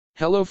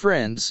Hello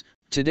friends,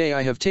 today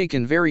I have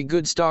taken very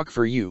good stock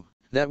for you,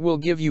 that will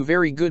give you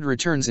very good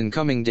returns in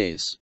coming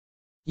days.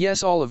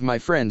 Yes, all of my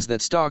friends,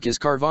 that stock is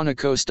Carvana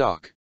Co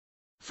stock.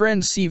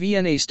 Friends,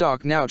 CVNA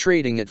stock now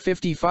trading at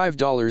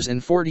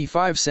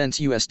 $55.45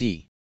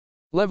 USD.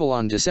 Level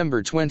on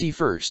December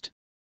 21st.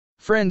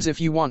 Friends, if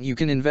you want you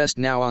can invest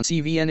now on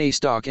CVNA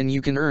stock and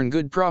you can earn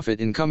good profit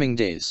in coming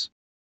days.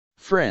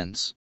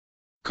 Friends.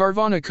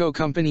 Carvana Co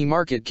company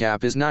market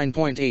cap is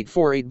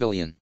 9.848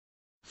 billion.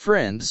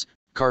 Friends,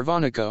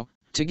 Carvana Co,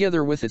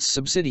 together with its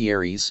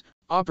subsidiaries,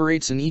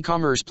 operates an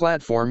e-commerce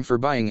platform for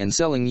buying and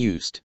selling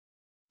used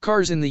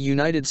cars in the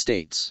United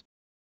States.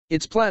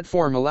 Its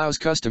platform allows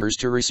customers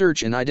to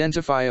research and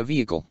identify a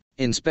vehicle,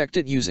 inspect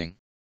it using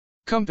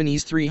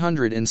company's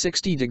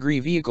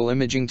 360-degree vehicle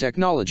imaging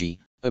technology,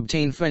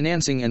 obtain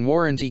financing and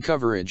warranty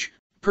coverage,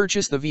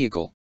 purchase the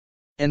vehicle,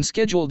 and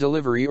schedule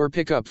delivery or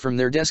pickup from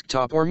their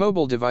desktop or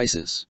mobile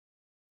devices.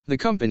 The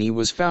company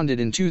was founded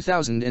in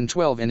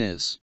 2012 and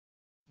is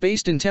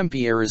based in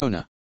Tempe,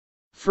 Arizona.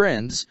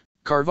 Friends,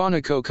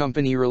 Carvana Co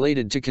company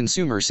related to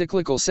consumer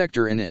cyclical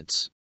sector and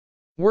its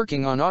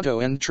working on auto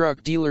and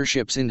truck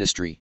dealerships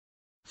industry.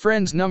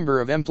 Friends,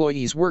 number of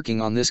employees working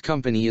on this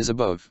company is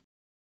above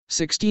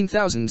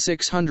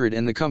 16,600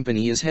 and the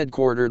company is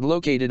headquartered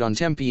located on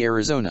Tempe,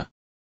 Arizona,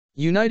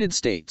 United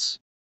States.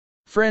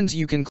 Friends,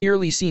 you can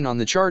clearly seen on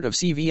the chart of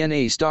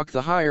CVNA stock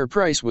the higher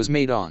price was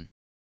made on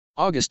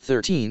August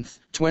 13,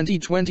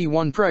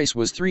 2021. Price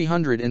was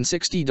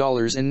 $360.98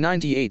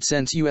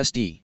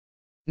 USD.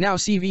 Now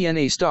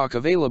CVNA stock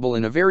available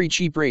in a very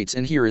cheap rates,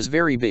 and here is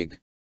very big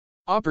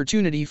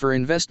opportunity for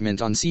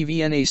investment on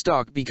CVNA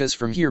stock because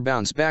from here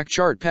bounce back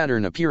chart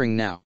pattern appearing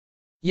now.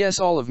 Yes,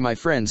 all of my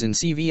friends, in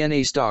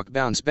CVNA stock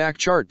bounce back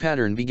chart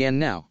pattern began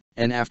now,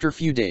 and after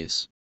few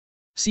days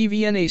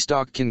CVNA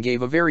stock can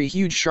give a very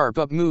huge sharp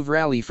up move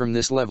rally from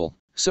this level.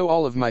 So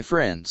all of my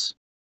friends,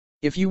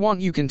 if you want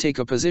you can take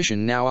a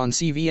position now on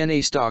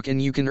CVNA stock and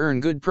you can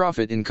earn good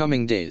profit in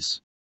coming days.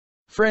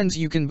 Friends,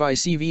 you can buy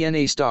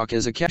CVNA stock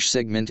as a cash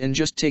segment and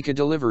just take a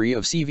delivery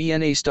of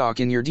CVNA stock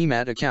in your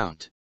demat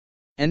account.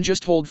 And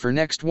just hold for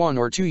next 1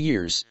 or 2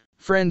 years.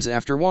 Friends,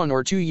 after 1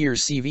 or 2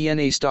 years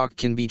CVNA stock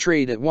can be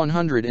traded at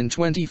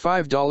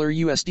 $125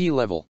 USD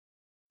level.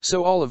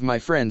 So all of my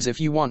friends, if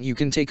you want you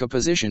can take a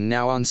position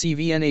now on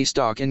CVNA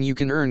stock and you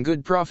can earn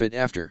good profit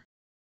after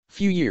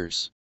few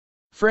years.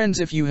 Friends,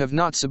 if you have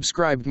not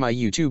subscribed my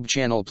YouTube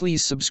channel,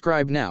 please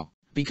subscribe now,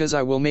 because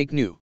I will make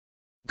new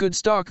good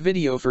stock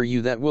video for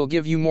you that will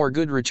give you more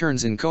good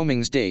returns in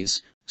coming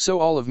days.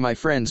 So all of my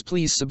friends,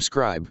 please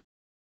subscribe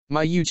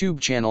my YouTube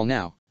channel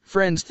now.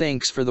 Friends,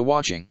 thanks for the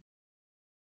watching.